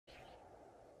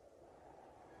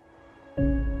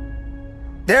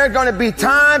There are going to be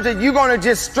times that you're going to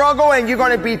just struggle and you're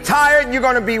going to be tired and you're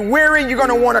going to be weary and you're going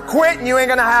to want to quit and you ain't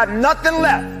going to have nothing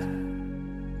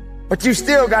left. But you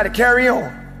still got to carry on.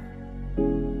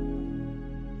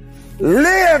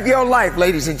 Live your life,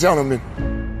 ladies and gentlemen.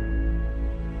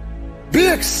 Be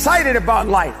excited about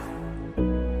life.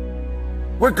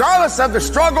 Regardless of the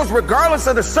struggles, regardless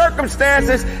of the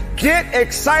circumstances, get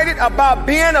excited about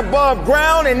being above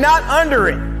ground and not under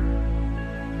it.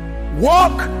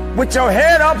 Walk with your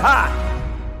head up high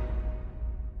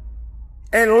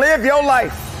and live your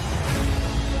life.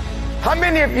 How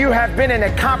many of you have been in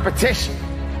a competition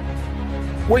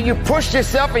where you pushed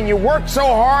yourself and you worked so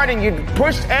hard and you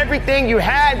pushed everything you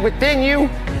had within you,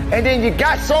 and then you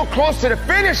got so close to the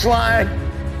finish line,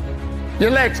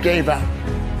 your legs gave out.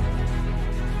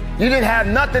 You didn't have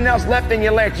nothing else left in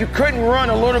your legs. You couldn't run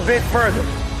a little bit further.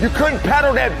 You couldn't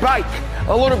pedal that bike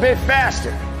a little bit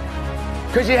faster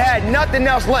because you had nothing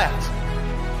else left.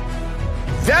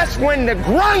 That's when the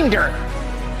grinder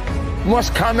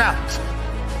must come out.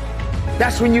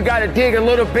 That's when you got to dig a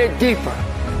little bit deeper.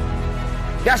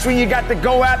 That's when you got to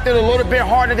go after it a little bit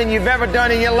harder than you've ever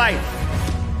done in your life.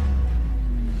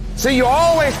 So you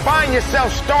always find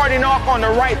yourself starting off on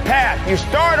the right path. You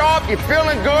start off, you're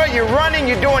feeling good, you're running,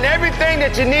 you're doing everything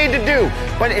that you need to do.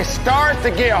 But it starts to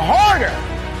get harder.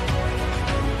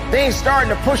 Things starting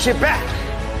to push you back.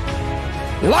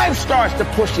 Life starts to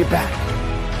push you back.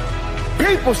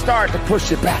 People start to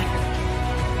push you back.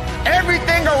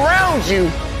 Everything around you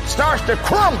starts to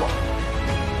crumble.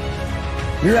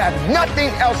 You have nothing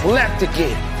else left to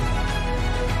give.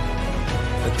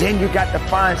 But then you got to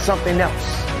find something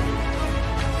else.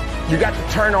 You got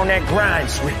to turn on that grind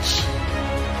switch.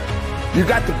 You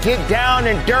got to get down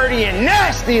and dirty and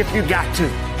nasty if you got to.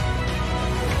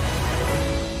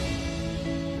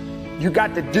 You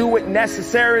got to do what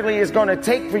necessarily is going to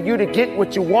take for you to get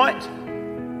what you want.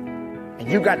 And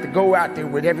you got to go out there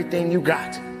with everything you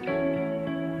got.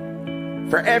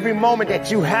 For every moment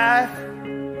that you have,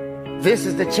 this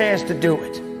is the chance to do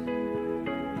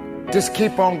it. Just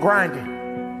keep on grinding.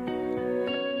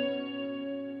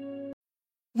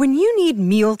 When you need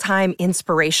mealtime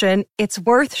inspiration, it's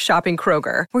worth shopping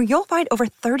Kroger, where you'll find over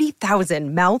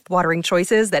 30,000 mouth-watering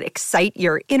choices that excite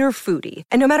your inner foodie.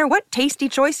 And no matter what tasty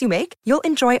choice you make, you'll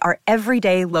enjoy our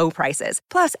everyday low prices,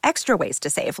 plus extra ways to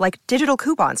save, like digital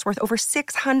coupons worth over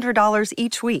 $600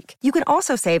 each week. You can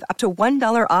also save up to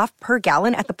 $1 off per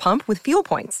gallon at the pump with fuel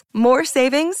points. More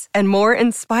savings and more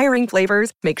inspiring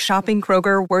flavors make shopping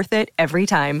Kroger worth it every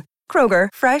time. Kroger,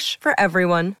 fresh for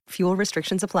everyone. Fuel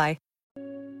restrictions apply.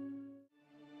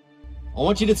 I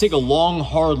want you to take a long,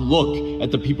 hard look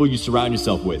at the people you surround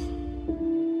yourself with.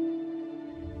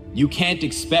 You can't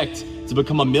expect to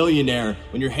become a millionaire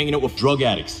when you're hanging out with drug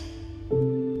addicts.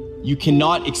 You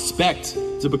cannot expect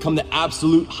to become the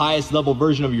absolute highest level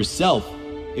version of yourself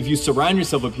if you surround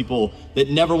yourself with people that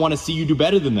never want to see you do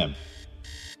better than them.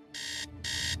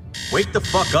 Wake the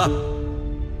fuck up.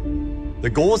 The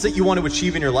goals that you want to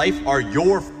achieve in your life are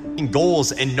your f***ing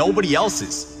goals and nobody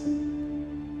else's.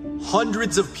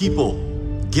 Hundreds of people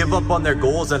give up on their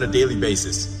goals on a daily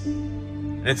basis.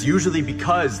 And it's usually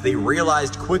because they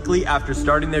realized quickly after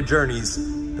starting their journeys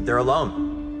that they're alone.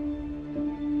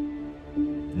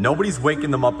 Nobody's waking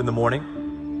them up in the morning.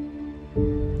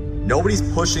 Nobody's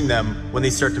pushing them when they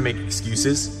start to make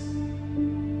excuses.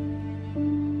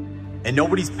 And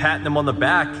nobody's patting them on the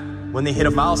back when they hit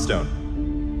a milestone.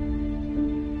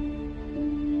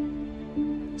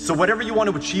 So whatever you want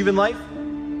to achieve in life,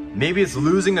 maybe it's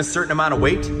losing a certain amount of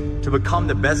weight to become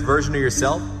the best version of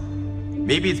yourself.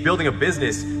 Maybe it's building a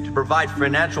business to provide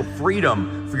financial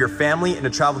freedom for your family and to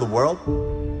travel the world.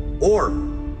 Or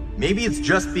maybe it's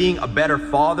just being a better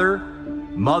father,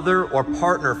 mother, or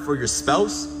partner for your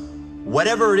spouse.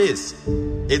 Whatever it is,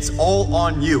 it's all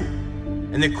on you.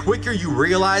 And the quicker you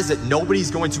realize that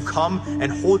nobody's going to come and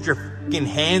hold your fucking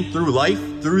hand through life,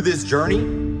 through this journey,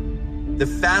 the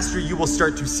faster you will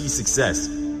start to see success.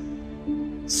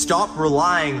 Stop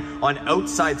relying on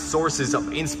outside sources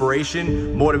of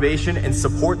inspiration, motivation, and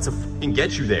support to fucking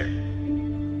get you there.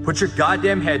 Put your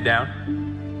goddamn head down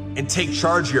and take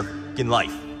charge of your fucking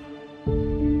life.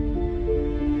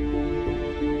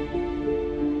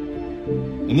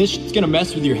 And this shit's gonna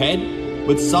mess with your head,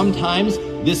 but sometimes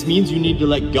this means you need to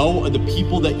let go of the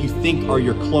people that you think are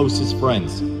your closest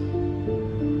friends.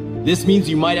 This means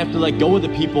you might have to let go of the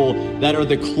people that are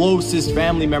the closest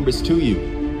family members to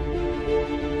you.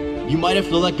 You might have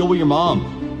to let go of your mom,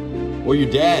 or your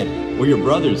dad, or your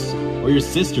brothers, or your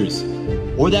sisters,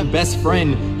 or that best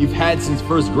friend you've had since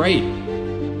first grade.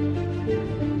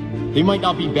 They might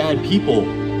not be bad people,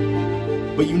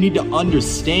 but you need to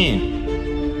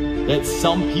understand that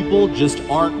some people just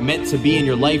aren't meant to be in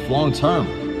your life long term.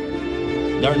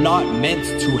 They're not meant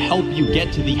to help you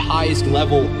get to the highest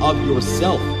level of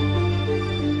yourself.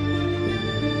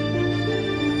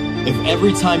 If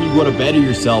every time you go to better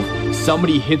yourself,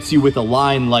 somebody hits you with a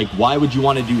line like, "Why would you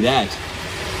want to do that?"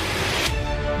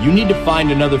 You need to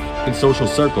find another social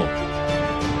circle.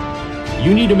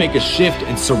 You need to make a shift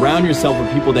and surround yourself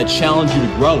with people that challenge you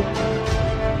to grow.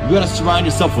 You gotta surround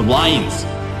yourself with lions.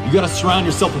 You gotta surround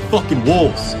yourself with fucking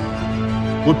wolves.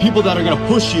 With people that are gonna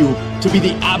push you to be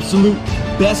the absolute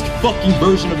best fucking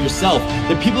version of yourself.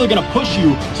 That people are gonna push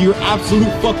you to your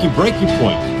absolute fucking breaking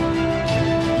point.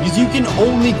 Because you can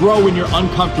only grow when you're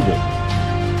uncomfortable.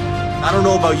 I don't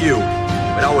know about you,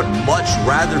 but I would much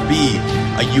rather be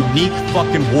a unique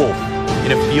fucking wolf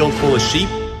in a field full of sheep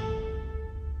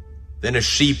than a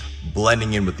sheep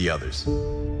blending in with the others.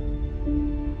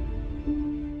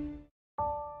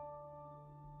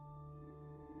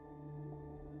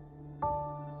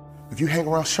 If you hang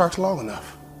around sharks long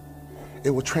enough, it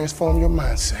will transform your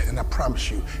mindset, and I promise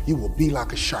you, you will be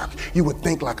like a shark. You will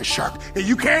think like a shark. And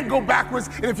you can't go backwards,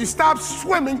 and if you stop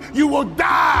swimming, you will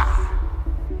die.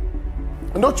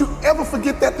 And don't you ever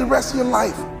forget that the rest of your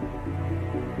life.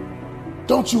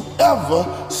 Don't you ever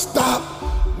stop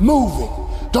moving.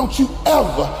 Don't you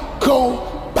ever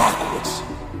go backwards.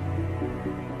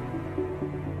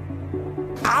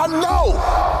 I know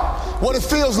what it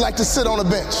feels like to sit on a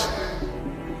bench.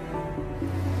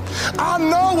 I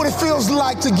know what it feels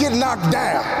like to get knocked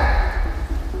down.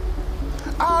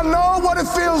 I know what it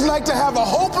feels like to have a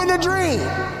hope and a dream,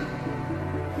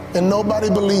 and nobody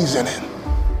believes in it.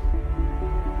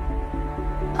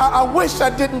 I wish I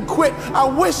didn't quit. I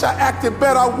wish I acted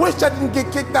better. I wish I didn't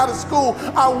get kicked out of school.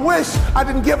 I wish I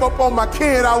didn't give up on my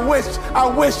kid. I wish.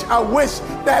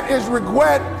 That is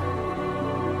regret.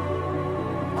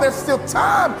 There's still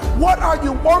time. What are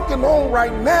you working on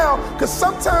right now? Because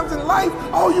sometimes in life,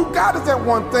 all you got is that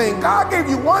one thing. God gave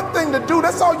you one thing to do.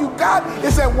 That's all you got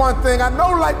is that one thing. I know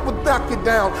life will knock you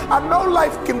down. I know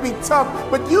life can be tough,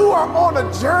 but you are on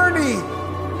a journey.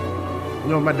 You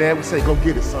know, my dad would say, "Go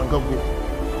get it, son. Go get it.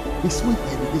 Be sweet,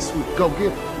 baby. Be sweet. Go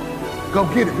get it. Go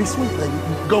get it. Be sweet, baby.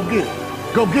 Go get it.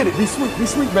 Go get it. Be sweet. Be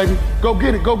sweet, baby. Go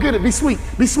get it. Go get it. Be sweet.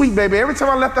 Be sweet, baby." Every time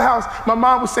I left the house, my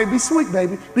mom would say, "Be sweet,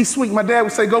 baby. Be sweet." My dad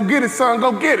would say, "Go get it, son.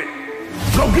 Go get it.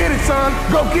 Go get it, son.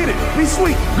 Go get it. Be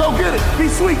sweet. Go get it. Be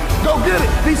sweet. Go get it.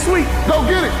 Be sweet. Go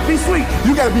get it. Be sweet."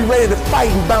 You got to be ready to fight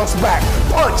and bounce back.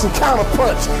 Punch and counter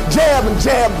punch. Jab and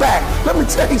jab back. Let me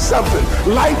tell you something.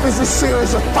 Life is a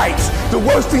series of fights. The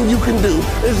worst thing you can do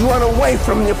is run away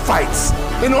from your fights.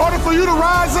 In order for you to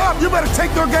rise up, you better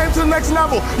take your game to the next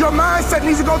level. Your mindset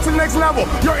needs to go to the next level.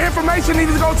 Your information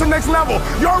needs to go to the next level.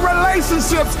 Your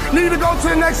relationships need to go to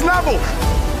the next level.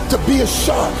 To be a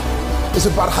shark is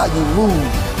about how you move,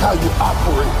 how you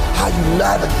operate, how you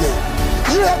navigate.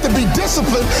 You have to be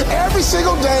disciplined every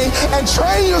single day and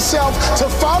train yourself to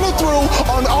follow through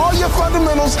on all your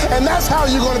fundamentals, and that's how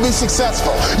you're going to be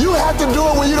successful. You have to do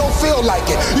it when you don't feel like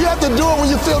it. You have to do it when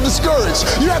you feel discouraged.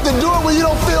 You have to do it when you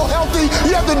don't feel healthy.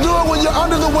 You have to do it when you're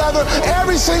under the weather.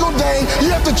 Every single day, you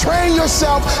have to train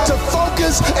yourself to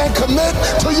focus and commit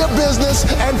to your business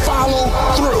and follow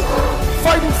through.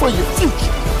 Fighting for your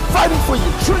future, fighting for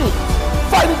your dreams,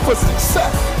 fighting for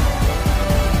success.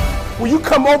 When you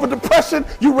come over depression,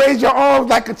 you raise your arms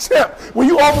like a champ. When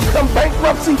you overcome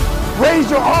bankruptcy, raise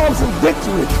your arms in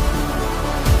victory.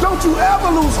 Don't you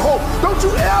ever lose hope. Don't you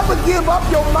ever give up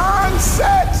your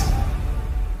mindset.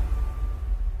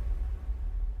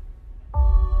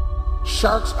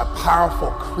 Sharks are powerful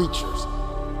creatures.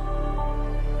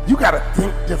 You gotta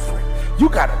think different. You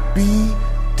gotta be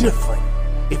different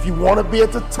if you wanna be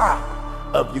at the top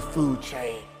of your food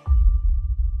chain.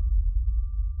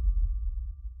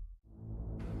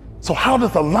 So how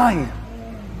does a lion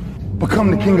become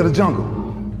the king of the jungle?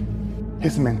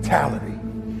 His mentality.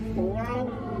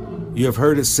 You have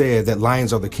heard it said that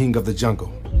lions are the king of the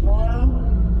jungle.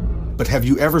 But have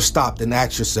you ever stopped and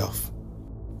asked yourself,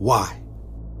 why?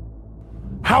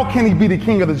 How can he be the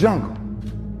king of the jungle?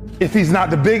 If he's not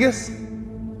the biggest,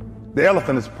 the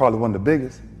elephant is probably one of the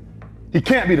biggest. He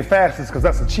can't be the fastest because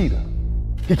that's a cheetah.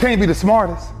 He can't be the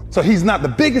smartest. So he's not the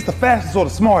biggest, the fastest, or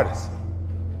the smartest.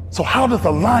 So how does a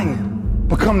lion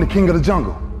become the king of the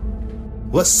jungle?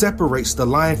 What separates the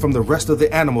lion from the rest of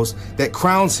the animals that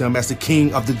crowns him as the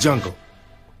king of the jungle?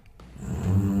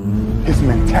 His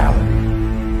mentality.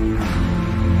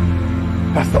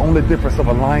 That's the only difference of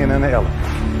a lion and an elephant.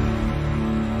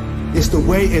 It's the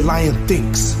way a lion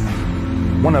thinks.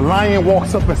 When a lion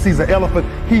walks up and sees an elephant,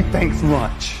 he thinks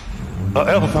lunch. An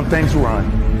elephant thinks run.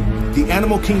 The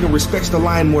animal kingdom respects the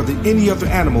lion more than any other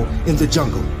animal in the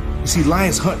jungle. You see,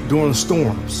 lions hunt during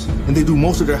storms, and they do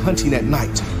most of their hunting at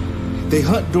night. They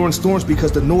hunt during storms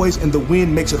because the noise and the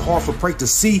wind makes it hard for prey to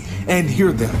see and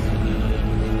hear them.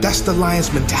 That's the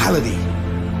lion's mentality.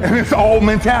 And it's all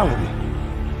mentality.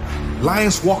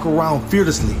 Lions walk around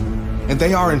fearlessly, and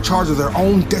they are in charge of their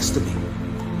own destiny.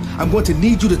 I'm going to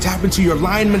need you to tap into your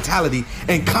lion mentality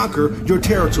and conquer your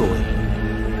territory.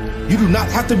 You do not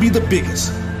have to be the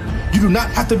biggest. You do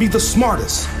not have to be the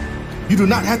smartest. You do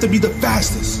not have to be the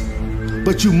fastest.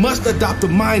 But you must adopt the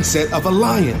mindset of a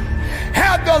lion.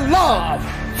 Have the love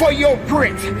for your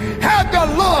grit. Have the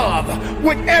love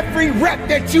with every rep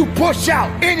that you push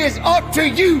out. It is up to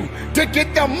you to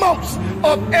get the most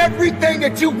of everything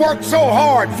that you work so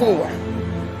hard for.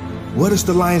 What is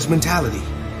the lion's mentality?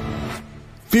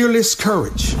 Fearless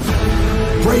courage,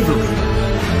 bravery,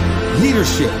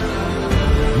 leadership,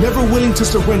 never willing to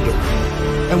surrender,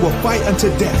 and will fight unto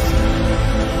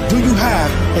death. Do you have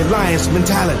a lion's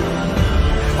mentality?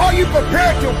 Are you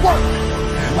prepared to work?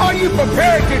 Are you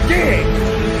prepared to dig?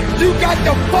 You got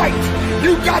to fight.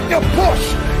 You got to push.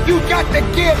 You got to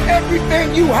give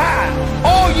everything you have.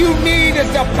 All you need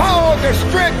is the power, the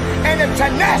strength, and the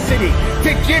tenacity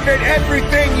to give it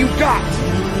everything you got.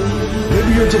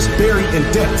 Maybe you're just buried in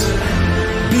debt,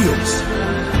 bills.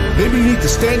 Maybe you need to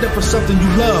stand up for something you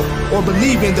love or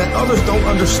believe in that others don't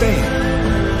understand.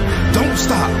 Don't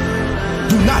stop.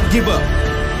 Do not give up.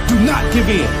 Do not give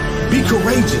in. Be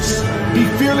courageous. Be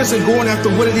fearless in going after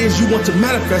what it is you want to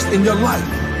manifest in your life.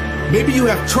 Maybe you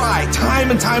have tried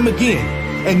time and time again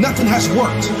and nothing has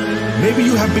worked. Maybe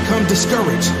you have become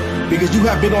discouraged because you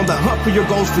have been on the hunt for your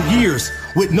goals for years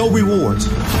with no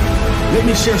rewards. Let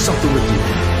me share something with you.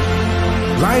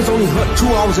 Lions only hunt 2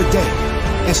 hours a day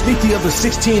and sleep the other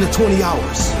 16 to 20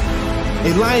 hours.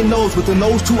 A lion knows within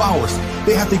those 2 hours,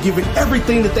 they have to give it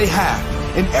everything that they have,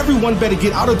 and everyone better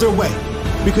get out of their way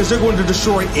because they're going to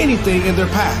destroy anything in their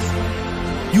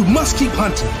path. You must keep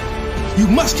hunting. You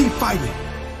must keep fighting.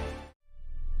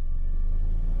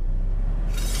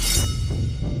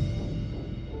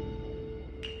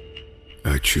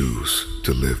 I choose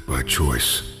to live by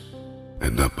choice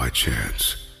and not by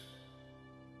chance.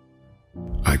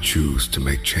 I choose to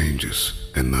make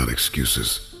changes and not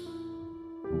excuses.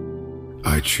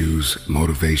 I choose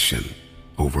motivation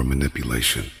over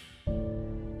manipulation.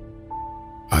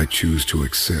 I choose to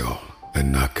excel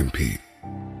and not compete.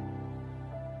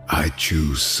 I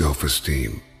choose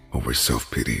self-esteem over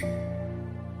self-pity.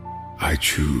 I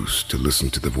choose to listen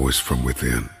to the voice from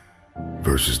within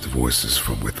versus the voices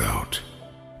from without.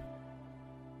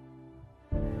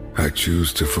 I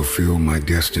choose to fulfill my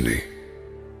destiny.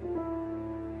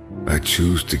 I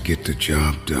choose to get the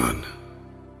job done.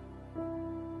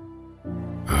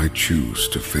 I choose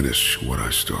to finish what I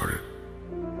started.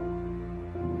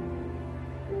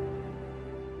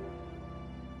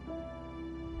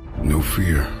 No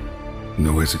fear,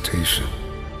 no hesitation,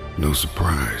 no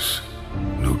surprise,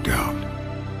 no doubt.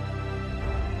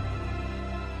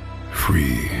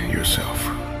 Free yourself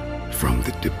from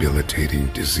the debilitating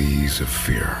disease of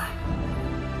fear.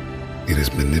 It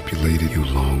has manipulated you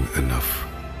long enough.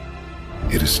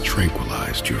 It has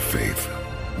tranquilized your faith.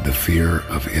 The fear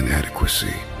of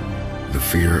inadequacy, the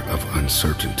fear of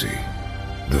uncertainty,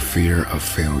 the fear of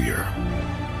failure,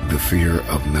 the fear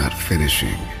of not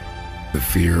finishing, the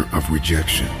fear of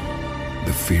rejection,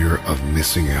 the fear of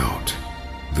missing out,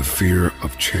 the fear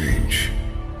of change,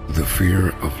 the fear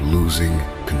of losing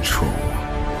control,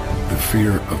 the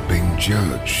fear of being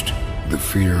judged, the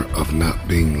fear of not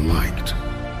being liked,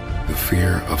 the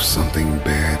fear of something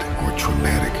bad or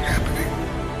traumatic happening,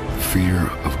 the fear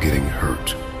of getting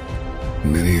hurt.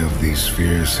 Many of these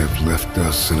fears have left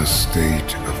us in a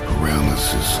state of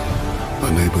paralysis,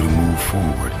 unable to move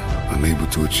forward, unable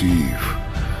to achieve.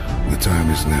 The time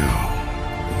is now.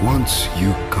 Once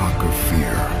you conquer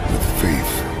fear with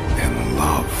faith and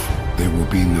love, there will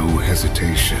be no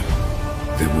hesitation,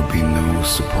 there will be no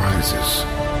surprises,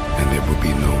 and there will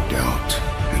be no doubt.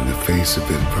 In the face of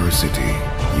adversity,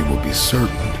 you will be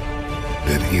certain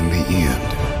that in the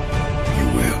end, you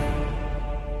win.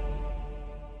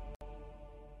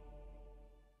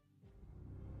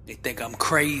 They think I'm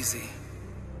crazy.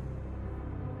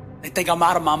 They think I'm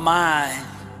out of my mind.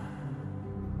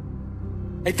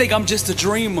 They think I'm just a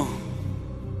dreamer.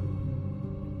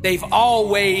 They've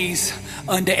always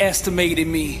underestimated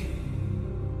me.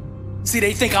 See,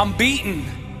 they think I'm beaten.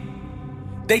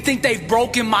 They think they've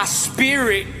broken my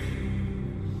spirit.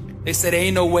 They said,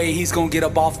 ain't no way he's gonna get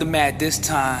up off the mat this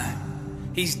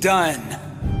time. He's done.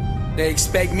 They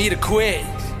expect me to quit.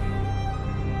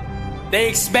 They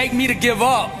expect me to give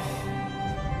up.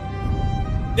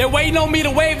 They're waiting on me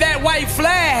to wave that white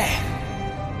flag.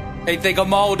 They think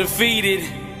I'm all defeated.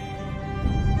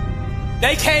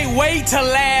 They can't wait to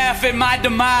laugh at my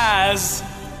demise.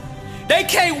 They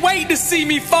can't wait to see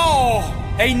me fall.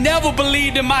 They never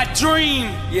believed in my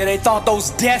dream. Yeah, they thought those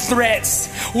death threats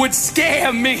would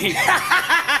scare me.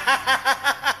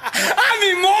 I'm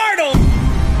immortal.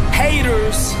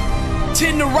 Haters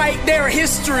tend to write their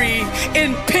history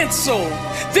in pencil.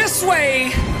 This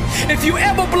way, if you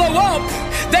ever blow up,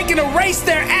 they can erase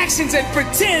their actions and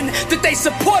pretend that they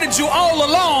supported you all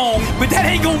along. But that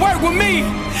ain't gonna work with me,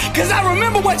 cause I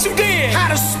remember what you did. How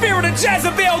the spirit of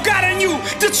Jezebel got in you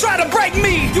to try to break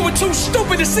me. You were too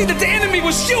stupid to see that the enemy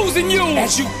was using you.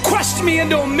 As you crushed me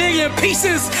into a million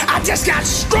pieces, I just got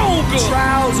stronger.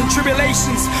 Trials and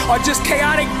tribulations are just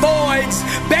chaotic voids,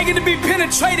 begging to be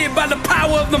penetrated by the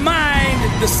power of the mind.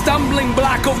 The stumbling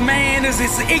block of man is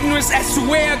his ignorance as to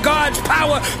where God's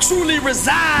power truly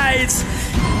resides.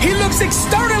 He looks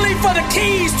externally for the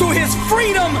keys to his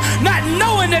freedom, not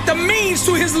knowing that the means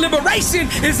to his liberation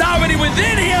is already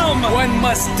within him. One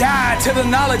must die to the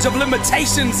knowledge of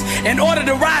limitations in order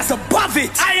to rise above it.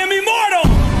 I am immortal.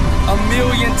 A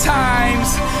million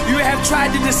times you have tried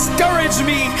to discourage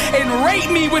me and rate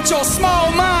me with your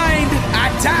small mind. I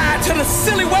died to the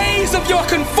silly ways of your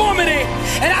conformity,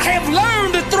 and I have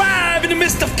learned to thrive in the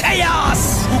midst of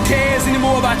chaos. Who cares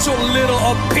anymore about your little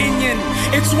opinion?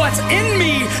 It's what's in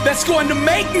me that's going to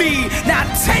make me. Now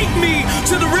take me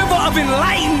to the river of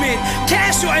enlightenment.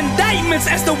 Cast your indictments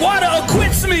as the water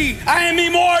acquits me. I am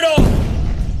immortal.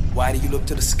 Why do you look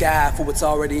to the sky for what's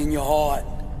already in your heart?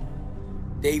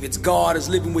 David's God is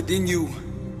living within you.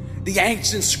 The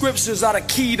ancient scriptures are the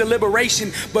key to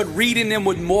liberation, but reading them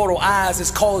with mortal eyes has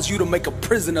caused you to make a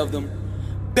prison of them.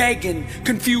 Begging,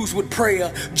 confused with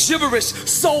prayer, gibberish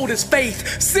sold as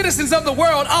faith. Citizens of the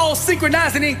world all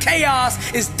synchronizing in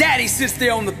chaos as daddy sits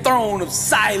there on the throne of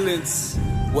silence.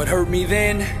 What hurt me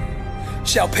then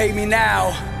shall pay me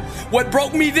now. What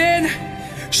broke me then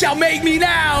shall make me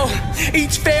now.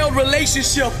 Each failed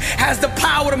relationship has the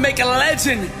power to make a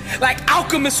legend. Like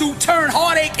alchemists who turn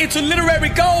heartache into literary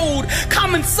gold.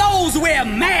 Common souls wear a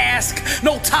mask.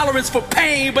 No tolerance for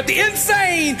pain, but the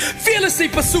insane fearlessly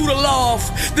pursue the love.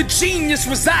 The genius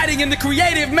residing in the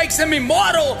creative makes him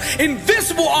immortal.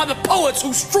 Invincible are the poets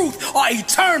whose truth are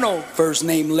eternal. First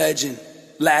name legend,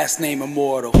 last name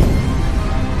immortal.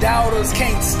 Doubters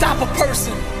can't stop a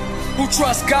person who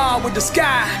trusts God with the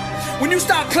sky. When you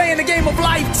start playing the game of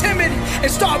life timid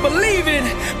and start believing,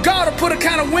 God will put a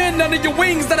kind of wind under your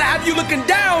wings that'll have you looking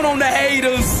down on the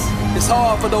haters. It's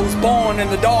hard for those born in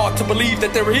the dark to believe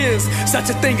that there is such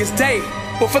a thing as day.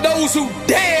 But for those who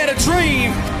dare to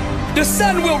dream, the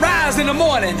sun will rise in the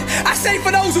morning. I say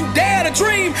for those who dare to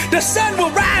dream, the sun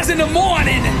will rise in the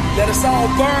morning. Let us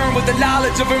all burn with the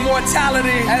knowledge of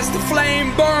immortality. As the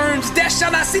flame burns, death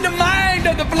shall not see the mind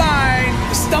of the blind.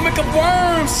 The stomach of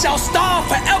worms shall starve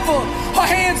forever. Her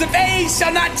hands of age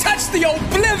shall not touch the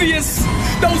oblivious.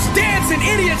 Those dancing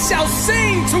idiots shall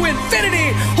sing to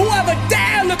infinity. Whoever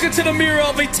dare look into the mirror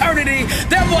of eternity,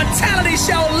 their mortality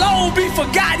shall alone be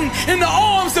forgotten in the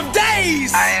arms of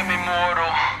days. I am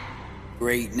immortal.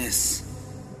 Greatness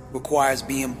requires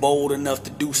being bold enough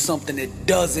to do something that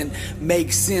doesn't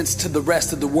make sense to the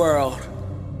rest of the world.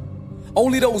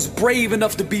 Only those brave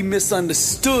enough to be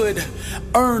misunderstood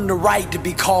earn the right to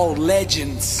be called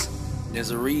legends. There's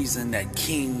a reason that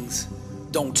kings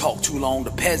don't talk too long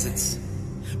to peasants.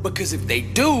 Because if they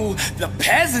do, the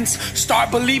peasants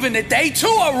start believing that they too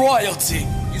are royalty.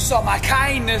 You saw my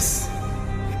kindness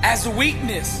as a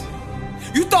weakness.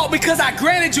 You thought because I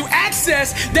granted you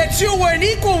access that you were an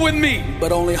equal with me.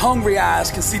 But only hungry eyes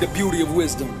can see the beauty of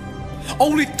wisdom.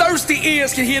 Only thirsty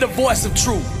ears can hear the voice of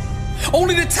truth.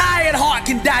 Only the tired heart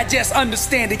can digest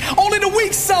understanding. Only the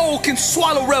weak soul can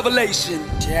swallow revelation.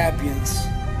 Champions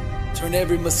turn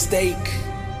every mistake,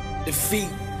 defeat,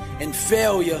 and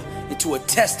failure into a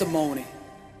testimony.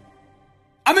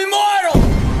 I'm immortal.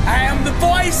 I am the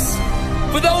voice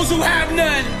for those who have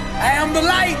none. I am the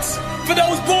light for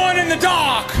those born in the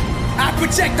dark. I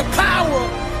project the power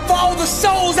for all the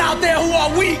souls out there who are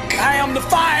weak. I am the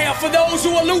fire for those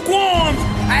who are lukewarm.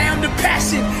 I am the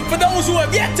passion for those who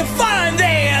have yet to find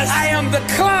theirs. I am the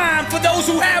climb for those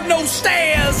who have no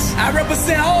stairs. I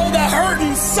represent all the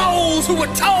hurting souls who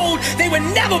were told they would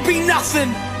never be nothing.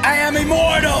 I am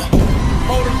immortal.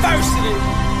 Motiversity,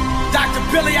 Dr.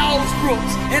 Billy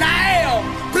Alsbrooks, and I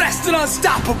am blessed and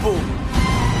unstoppable.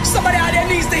 Somebody out there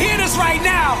needs to hear this right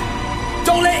now.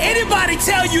 Don't let anybody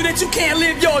tell you that you can't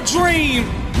live your dream.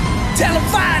 Tell them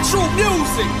find true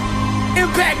music.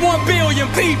 Impact 1 billion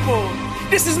people.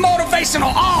 This is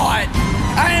motivational art.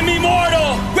 I am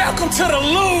immortal. Welcome to the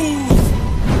Louvre.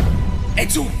 And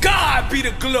to God be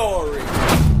the glory.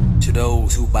 To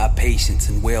those who by patience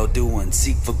and well-doing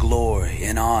seek for glory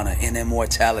and honor and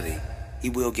immortality, he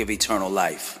will give eternal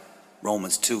life.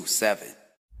 Romans 2:7.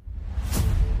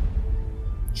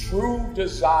 True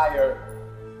desire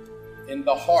in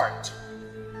the heart,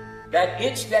 that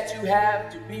itch that you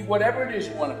have to be whatever it is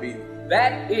you want to be,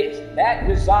 that itch, that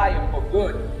desire for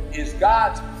good is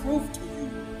God's proof to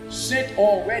you, sent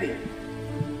already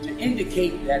to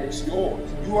indicate that it's yours.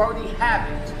 You already have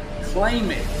it. Claim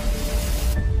it.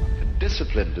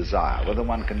 Disciplined desire, whether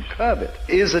one can curb it,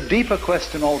 is a deeper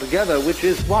question altogether, which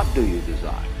is, what do you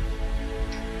desire?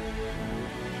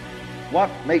 What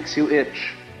makes you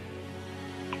itch?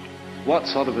 What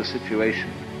sort of a situation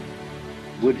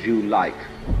would you like?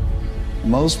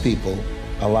 Most people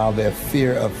allow their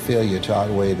fear of failure to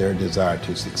outweigh their desire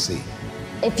to succeed.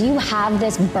 If you have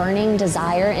this burning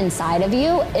desire inside of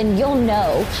you, and you'll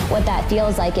know what that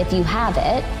feels like if you have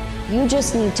it, you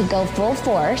just need to go full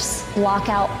force, block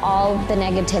out all the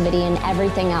negativity and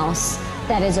everything else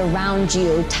that is around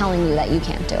you telling you that you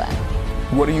can't do it.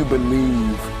 What do you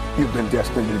believe you've been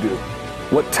destined to do?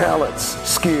 What talents,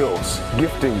 skills,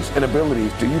 giftings, and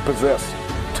abilities do you possess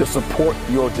to support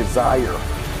your desire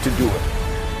to do it?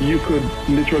 You could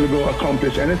literally go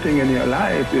accomplish anything in your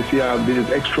life if you have this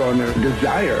extraordinary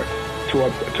desire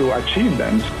to achieve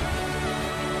them.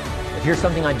 But here's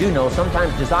something I do know.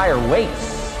 Sometimes desire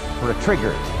waits for a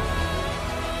trigger,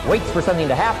 waits for something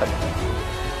to happen.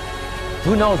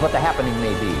 Who knows what the happening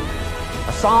may be?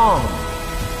 A song,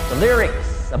 the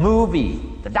lyrics, a movie,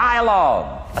 the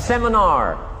dialogue, a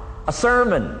seminar, a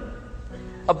sermon,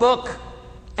 a book,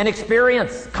 an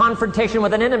experience, confrontation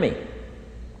with an enemy.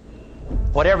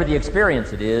 Whatever the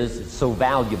experience it is, it's so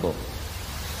valuable.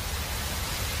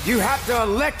 You have to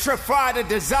electrify the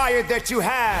desire that you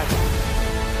have.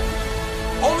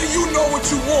 Only you know what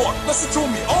you want. Listen to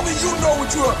me. Only you know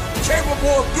what you are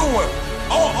capable of doing.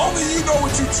 Only you know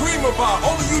what you dream about.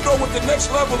 Only you know what the next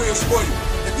level is for you.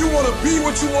 If you want to be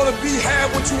what you want to be,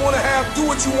 have what you want to have, do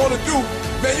what you want to do,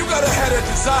 man, you got to have that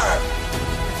desire.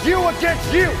 You against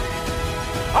you.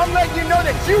 I'm letting you know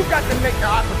that you got to make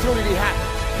the opportunity happen.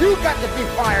 You got to be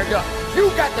fired up. You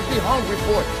got to be hungry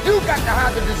for it. You got to have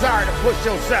the desire to push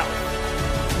yourself.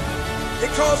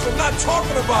 It comes from not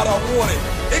talking about I want it.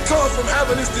 It comes from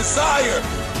having this desire,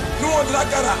 knowing that I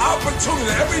got an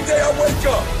opportunity. Every day I wake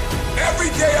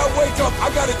up, I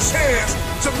got a chance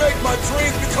to make my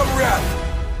dreams become reality.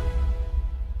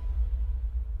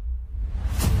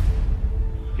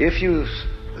 If you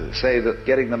say that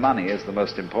getting the money is the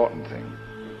most important thing,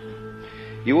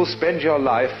 you will spend your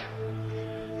life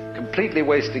completely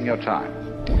wasting your time.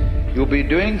 You'll be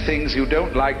doing things you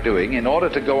don't like doing in order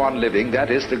to go on living,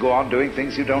 that is, to go on doing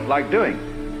things you don't like doing,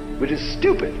 which is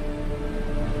stupid.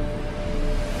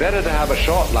 Better to have a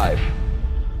short life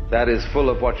that is full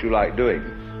of what you like doing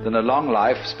than a long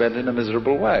life spent in a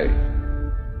miserable way.